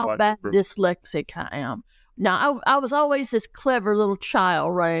you how bad dyslexic I am. Now, I was always this clever little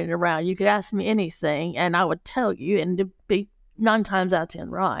child running around. You could ask me anything, and I would tell you, and it'd be 9 times out of 10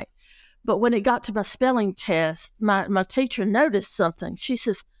 right. But when it got to my spelling test, my teacher noticed something. She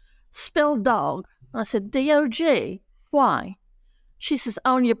says, "Spell dog." I said, "D-O-G. Why?" She says,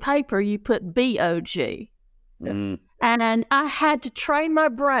 "On your paper, you put B-O-G. And I had to train my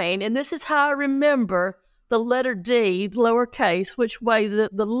brain, and this is how I remember the letter D, lowercase, which way the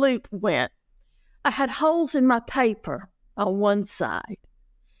loop went. I had holes in my paper on one side,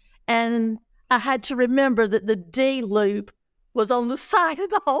 and I had to remember that the D loop was on the side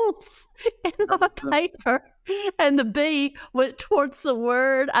of the holes in my paper, and the B went towards the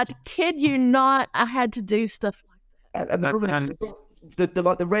word. I kid you not, I had to do stuff like that. And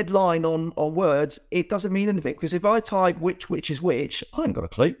the red line on words, it doesn't mean anything, because if I type which is which, I haven't got a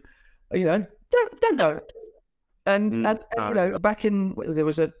clue. You know, don't know. And you know, back in, there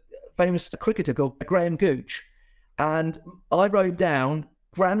was a famous cricketer called Graham Gooch, and I wrote down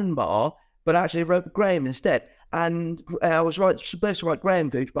grandma, but actually wrote Graham instead. And I was supposed to write Graham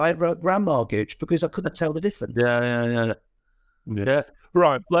Gooch, but I wrote Grandma Gooch because I couldn't tell the difference. Yeah.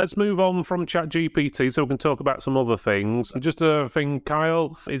 Right, let's move on from ChatGPT so we can talk about some other things. Just a thing,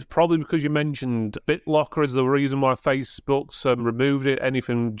 Kyle, it's probably because you mentioned BitLocker is the reason why Facebook's removed it.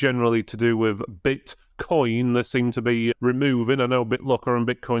 Anything generally to do with Bitcoin, they seem to be removing. I know BitLocker and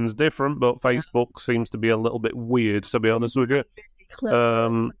Bitcoin's different, but Facebook seems to be a little bit weird, to be honest with you.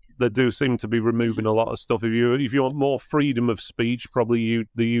 They do seem to be removing a lot of stuff. If you want more freedom of speech, probably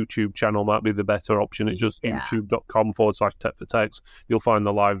the YouTube channel might be the better option. It's just youtube.com/tech4techs. You'll find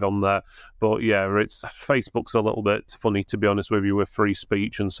the live on there. But yeah, Facebook's a little bit funny, to be honest with you, with free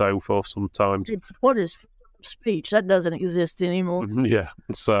speech and so forth sometimes. What is speech? That doesn't exist anymore. Yeah,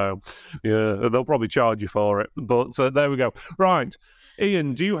 so yeah, they'll probably charge you for it. But there we go. Right.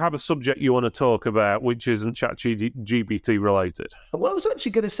 Ian, do you have a subject you want to talk about which isn't ChatGPT related? What I was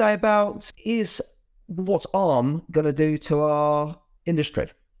actually going to say about is what's ARM going to do to our industry?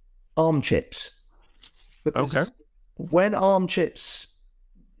 ARM chips. Because when ARM chips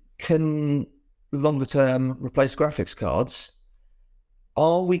can longer term replace graphics cards,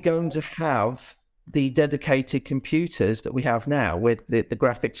 are we going to have the dedicated computers that we have now with the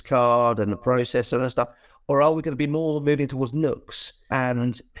graphics card and the processor and stuff? Or are we going to be more moving towards NUCs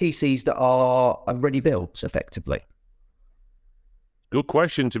and PCs that are already built, effectively? Good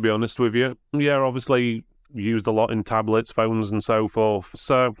question, to be honest with you. Yeah, obviously used a lot in tablets, phones, and so forth.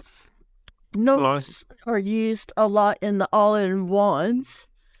 So, NUCs are used a lot in the all-in-ones,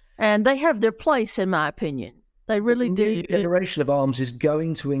 and they have their place, in my opinion. They really do. The generation of ARMs is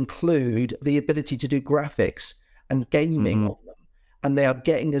going to include the ability to do graphics and gaming on them. And they are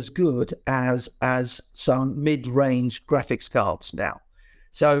getting as good as some mid-range graphics cards now.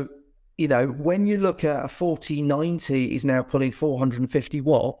 So, you know, when you look at a 4090 is now pulling 450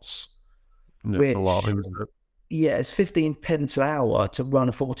 watts. That's a lot, isn't it? Yeah, it's 15 pence an hour to run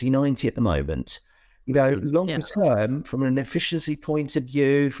a 4090 at the moment. You know, longer term, from an efficiency point of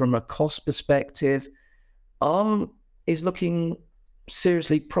view, from a cost perspective, is looking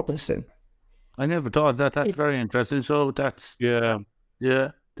seriously promising. I never thought that. That's very interesting. So that's Yeah.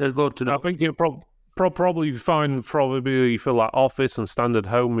 they're good to know. I think you'll probably find probably for like office and standard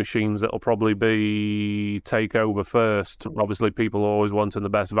home machines, it'll probably be take over first. Obviously, people are always wanting the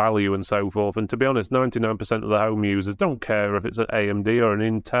best value and so forth. And to be honest, 99% of the home users don't care if it's an AMD or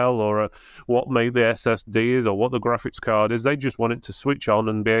an Intel or what the SSD is or what the graphics card is. They just want it to switch on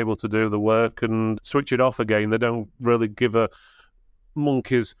and be able to do the work and switch it off again. They don't really give a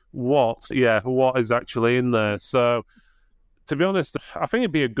monkey's what is actually in there. So to be honest, I think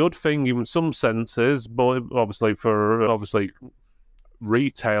it'd be a good thing in some senses, but obviously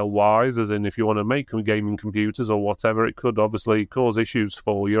retail-wise, as in if you want to make gaming computers or whatever, it could obviously cause issues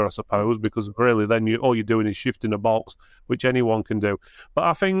for you, I suppose, because really then all you're doing is shifting a box, which anyone can do. But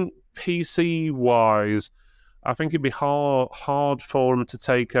I think PC-wise, I think it'd be hard for them to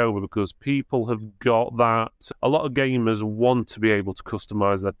take over because people have got that. A lot of gamers want to be able to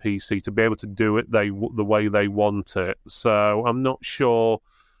customize their PC, to be able to do it the way they want it. So I'm not sure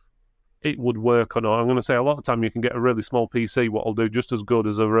it would work or not. I'm going to say a lot of time you can get a really small PC what will do just as good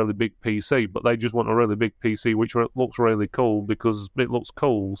as a really big PC, but they just want a really big PC which looks really cool because it looks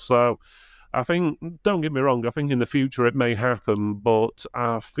cool. So I think, don't get me wrong, I think in the future it may happen, but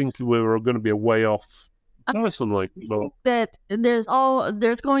I think we're going to be a way off. Personally, that there's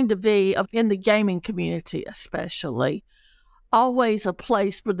going to be, in the gaming community especially, always a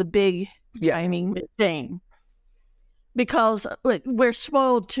place for the big gaming machine, because we're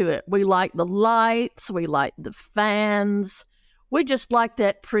spoiled to it. We like the lights, we like the fans, we just like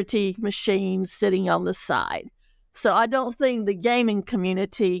that pretty machine sitting on the side. So I don't think the gaming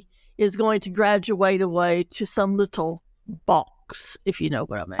community is going to graduate away to some little box, if you know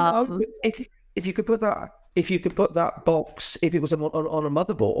what I mean. If you could put that box, if it was on a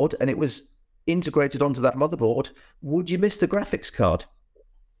motherboard and it was integrated onto that motherboard, would you miss the graphics card?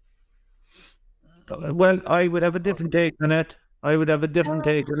 Well, I would have a different take on it. I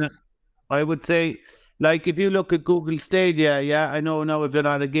would say, like, if you look at Google Stadia, I know now if you're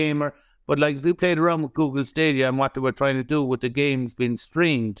not a gamer, but like if you played around with Google Stadia and what they were trying to do with the games being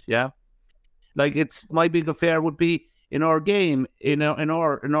streamed, like my big affair would be in our game, in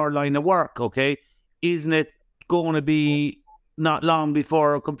our line of work, okay? Isn't it going to be not long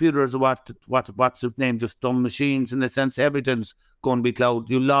before our computers are what's its name, just dumb machines in the sense everything's going to be cloud.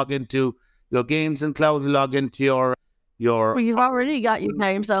 You log into your games in cloud, you log into your Well, you've already got your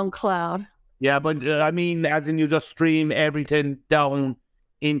games on cloud. Yeah, but I mean, as in you just stream everything down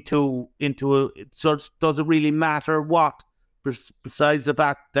into so does it really matter what? Besides the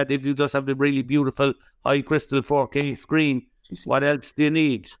fact that if you just have the really beautiful high crystal 4K screen, what else do you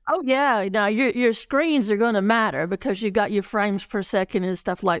need? Oh yeah, now your screens are going to matter because you've got your frames per second and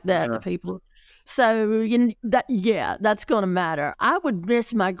stuff like that. People, so that's going to matter. I would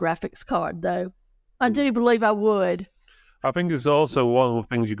miss my graphics card though. I do believe I would. I think it's also one of the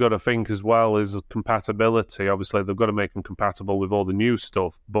things you've got to think as well is compatibility. Obviously, they've got to make them compatible with all the new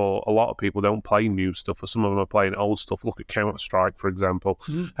stuff, but a lot of people don't play new stuff, or some of them are playing old stuff. Look at Counter-Strike, for example.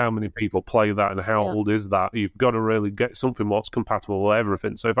 How many people play that, and how old is that? You've got to really get something what's compatible with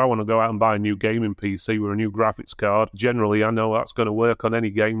everything. So if I want to go out and buy a new gaming PC with a new graphics card, generally I know that's going to work on any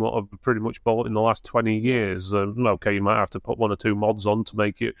game what I've pretty much bought in the last 20 years. Okay, you might have to put one or two mods on to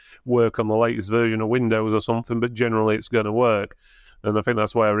make it work on the latest version of Windows or something, but generally it's going to work. And I think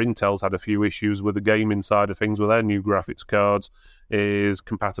that's where Intel's had a few issues with the gaming side of things with their new graphics cards, is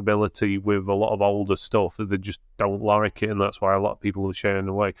compatibility with a lot of older stuff. They just don't like it, and that's why a lot of people are sharing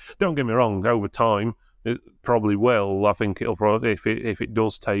away. Don't get me wrong, over time it probably will. I think it'll probably, if it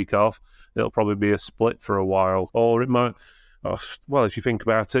does take off, it'll probably be a split for a while, or it might. Well, if you think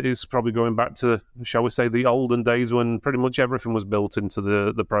about it, it's probably going back to, shall we say, the olden days when pretty much everything was built into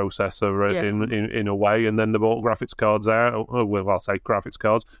the processor in a way, and then they bought graphics cards out. Well, I'll say graphics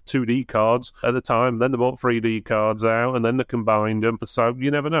cards, 2D cards at the time. Then they bought 3D cards out, and then they combined them. So you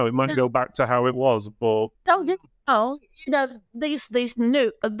never know; it might go back to how it was. But don't get these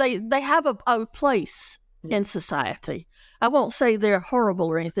new they have a place in society. I won't say they're horrible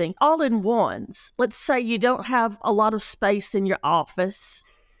or anything. All-in-ones. Let's say you don't have a lot of space in your office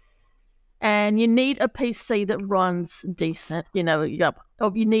and you need a PC that runs decent. You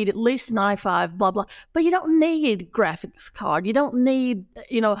need at least an i5, blah, blah. But you don't need a graphics card. You don't need,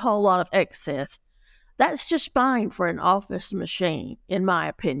 a whole lot of excess. That's just fine for an office machine, in my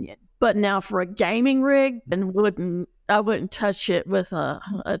opinion. But now for a gaming rig, I wouldn't touch it with a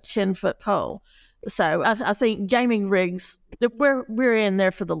 10-foot pole. So I think gaming rigs, we're in there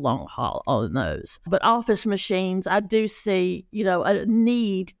for the long haul on those. But office machines, I do see, a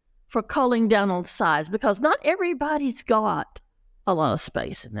need for culling down on size, because not everybody's got a lot of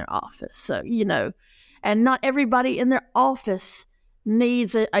space in their office. So, and not everybody in their office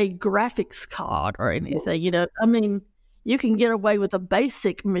needs a graphics card or anything. I mean, you can get away with a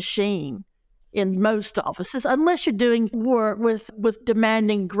basic machine in most offices, unless you're doing work with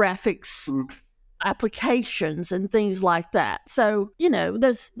demanding graphics applications and things like that. So,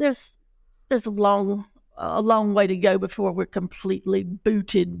 there's a long way to go before we're completely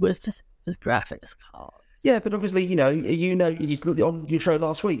booted with graphics cards. Yeah, but obviously, you on your show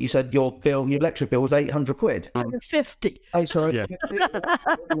last week, you said your electric bill was £800. 150. Oh, sorry.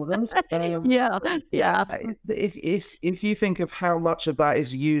 Yeah. Yeah. If you think of how much of that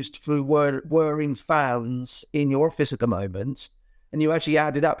is used through whirring fans in your office at the moment, and you actually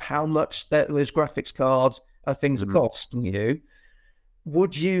added up how much those graphics cards things are costing you,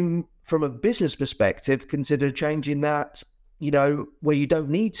 would you, from a business perspective, consider changing that? Where you don't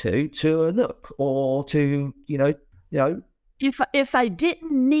need to a Nook or to, If I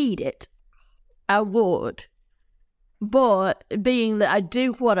didn't need it, I would. But being that I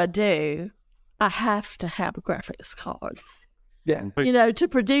do what I do, I have to have graphics cards. Yeah. To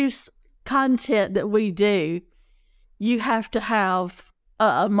produce content that we do, you have to have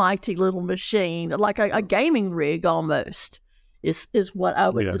a mighty little machine, like a gaming rig almost, is what I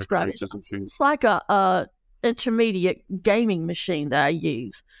would describe it. It's like a intermediate gaming machine that I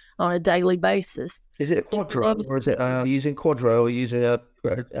use on a daily basis. Is it a Quadro, or is it using Quadro, or using a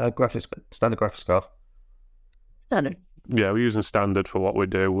standard graphics card? Standard. Yeah, we're using standard for what we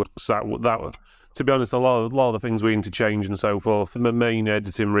do. So to be honest, a lot of the things we interchange and so forth. The main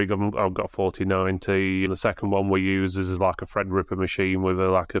editing rig, I've got a 4090. The second one we use is like a Threadripper machine with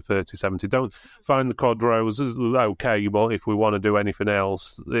a 3070. Don't find the Quadros is okay, but if we want to do anything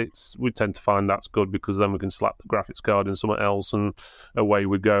else, we tend to find that's good, because then we can slap the graphics card in something else and away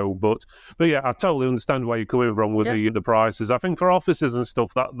we go. But yeah, I totally understand where you're coming from with the prices. I think for offices and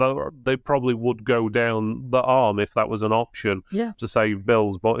stuff, that they probably would go down the arm if that was an option to save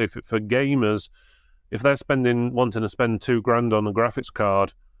bills. But for gamers, if they're wanting to spend $2,000 on a graphics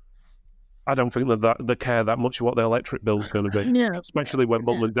card, I don't think that they care that much what the electric bill's going to be. Yeah. Especially when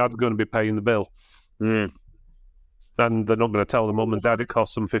mum and dad's going to be paying the bill. Mm. And they're not going to tell the mum and dad it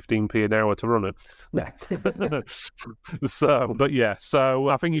costs them 15p an hour to run it. No. So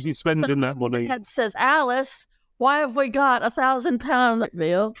I think if you're spending that money... Dad says, Alice, why have we got £1,000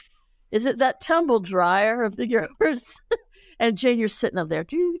 bill? Is it that tumble dryer of yours? And Junior's sitting up there,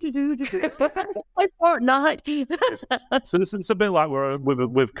 like Fortnite. So it's a bit like we're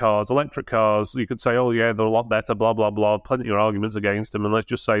with cars, electric cars. You could say, oh yeah, they're a lot better, blah blah blah. Plenty of arguments against them, and let's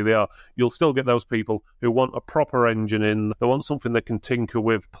just say they are. You'll still get those people who want a proper engine in. They want something they can tinker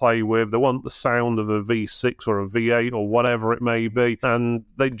with, play with. They want the sound of a V6 or a V8 or whatever it may be, and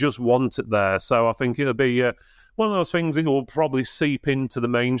they just want it there. So I think it'll be one of those things that will probably seep into the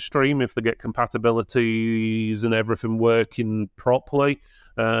mainstream if they get compatibilities and everything working properly,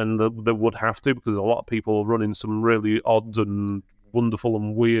 and they would have to, because a lot of people are running some really odd and wonderful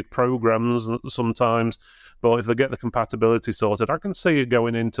and weird programs sometimes. But if they get the compatibility sorted, I can see it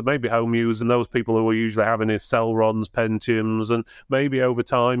going into maybe home use, and those people who are usually having is Celrons, Pentiums, and maybe over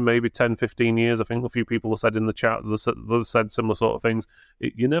time, maybe 10, 15 years. I think a few people have said in the chat that said similar sort of things.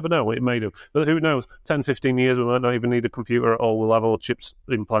 You never know, it may do. But who knows, 10, 15 years, we might not even need a computer at all. We'll have all chips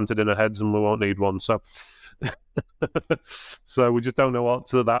implanted in our heads and we won't need one. So so we just don't know what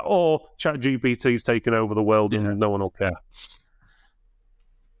to that. Or ChatGPT's taken over the world and no one will care.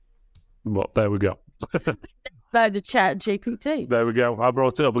 But there we go. By the ChatGPT. There we go. I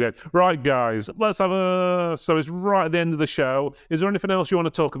brought it up again. Right, guys, let's have so it's right at the end of the show. Is there anything else you want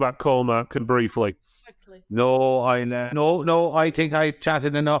to talk about, Cormac, briefly? No, I think I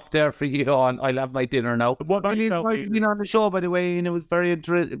chatted enough there for you on. I'll have my dinner now. What about yourself? I've been on the show, by the way, and it was very,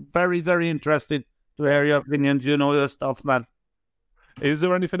 very interesting to hear your opinions. You know your stuff, man. Is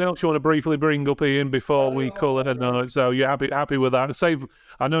there anything else you want to briefly bring up, Ian, before we call it a night? So you're happy with that?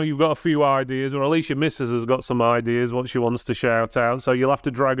 I know you've got a few ideas, or at least your missus has got some ideas what she wants to shout out. So you'll have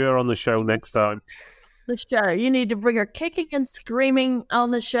to drag her on the show next time. The show. You need to bring her kicking and screaming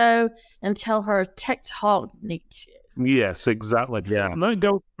on the show and tell her Tech Talk needs you. Yes, exactly. Yeah. And that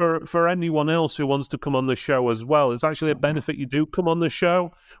goes for anyone else who wants to come on the show as well. It's actually a benefit you do come on the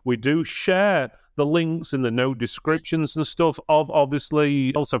show. We do share the links in the note descriptions and stuff of,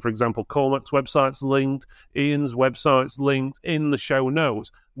 obviously, also, for example, Cormac's website's linked, Ian's website's linked in the show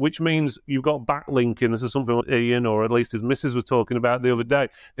notes, which means you've got backlinking. This is something that Ian, or at least his missus, was talking about the other day,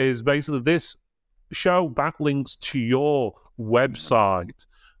 is basically this show backlinks to your website.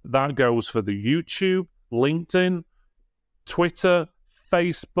 That goes for the YouTube, LinkedIn, Twitter,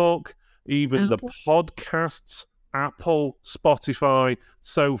 Facebook, even the podcasts, Apple, Spotify,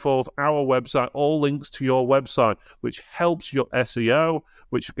 so forth, our website, all links to your website, which helps your SEO,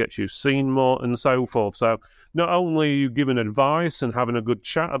 which gets you seen more, and so forth. So not only are you giving advice and having a good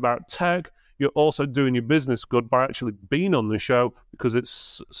chat about tech, you're also doing your business good by actually being on the show, because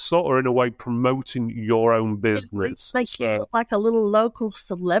it's sort of, in a way, promoting your own business. Makes you look like a little local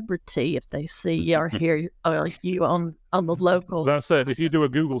celebrity if they see or hear you on the local. That's it. If you do a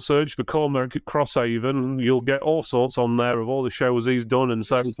Google search for Cormac Crosshaven, you'll get all sorts on there of all the shows he's done and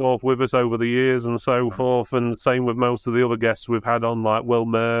so forth with us over the years and so forth. And same with most of the other guests we've had on, like Will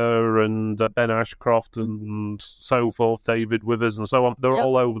Maher and Ben Ashcroft and so forth, David Withers and so on. They're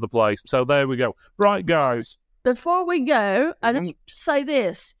all over the place. So there we go. Right, guys. Before we go, I just want to say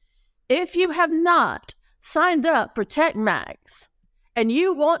this. If you have not signed up for TechMax and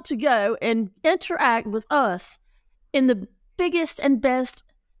you want to go and interact with us in the biggest and best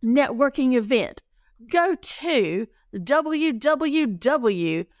networking event, go to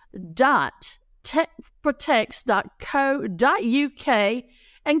www.techprotects.co.uk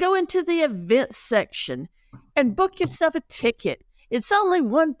and go into the events section and book yourself a ticket. It's only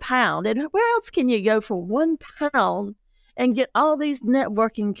 £1. And where else can you go for £1 and get all these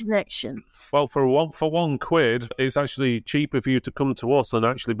networking connections? Well, for £1, it's actually cheaper for you to come to us and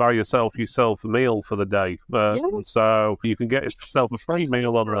actually buy yourself a meal for the day. So you can get yourself a free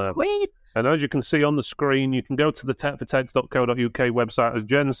meal on there. And as you can see on the screen, you can go to the techfortechs.co.uk website, as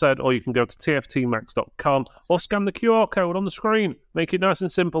Jen said, or you can go to tftmax.com or scan the QR code on the screen. Make it nice and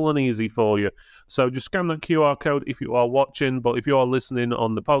simple and easy for you. So just scan that QR code if you are watching, but if you are listening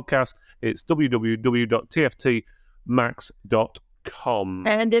on the podcast, it's www.tftmax.com.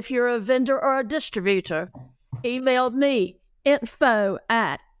 And if you're a vendor or a distributor, email me,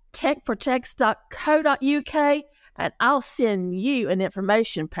 info@techprotects.co.uk, and I'll send you an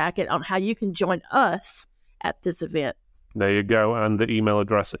information packet on how you can join us at this event. There you go, and the email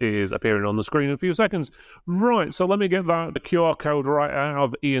address is appearing on the screen in a few seconds. Right, so let me get the QR code right out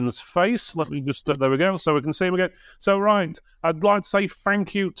of Ian's face. Let me just, there we go, so we can see him again. So, right, I'd like to say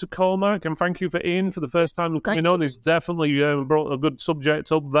thank you to Cormac, and thank you for Ian for the first time coming on. He's definitely brought a good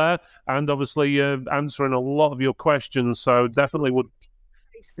subject up there, and obviously answering a lot of your questions, so definitely would...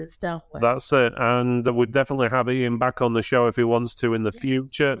 That's it, and we'd definitely have Ian back on the show if he wants to in the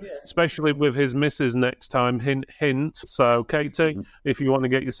future, especially with his missus next time, hint, hint. So, Katie, if you want to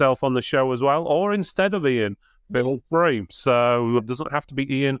get yourself on the show as well, or instead of Ian, feel free. So it doesn't have to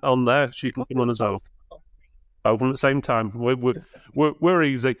be Ian on there. She can come on as well. Over at the same time. We're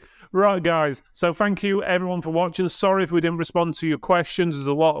easy. Right, guys. So thank you, everyone, for watching. Sorry if we didn't respond to your questions. There's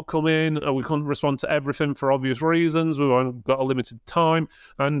a lot come in. We couldn't respond to everything for obvious reasons. We've only got a limited time.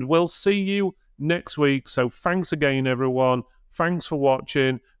 And we'll see you next week. So thanks again, everyone. Thanks for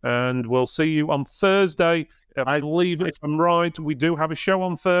watching. And we'll see you on Thursday. I believe, if I'm right, we do have a show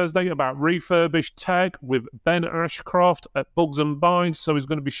on Thursday about refurbished tech with Ben Ashcroft at Bugs and Bytes. So he's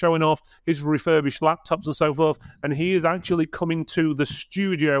going to be showing off his refurbished laptops and so forth. And he is actually coming to the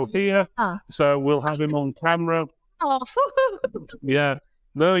studio here. So we'll have him on camera. Yeah.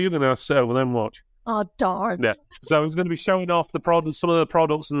 No, you're going to sit over there and watch. Oh, darn. Yeah. So he's going to be showing off the products, some of the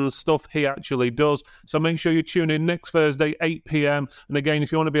products and the stuff he actually does. So make sure you tune in next Thursday, 8 p.m. And again,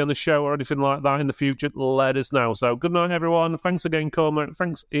 if you want to be on the show or anything like that in the future, let us know. So good night, everyone. Thanks again, Cormac.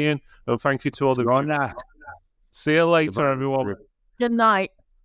 Thanks, Ian. And thank you to all the... Good night. See you later, everyone. Good night.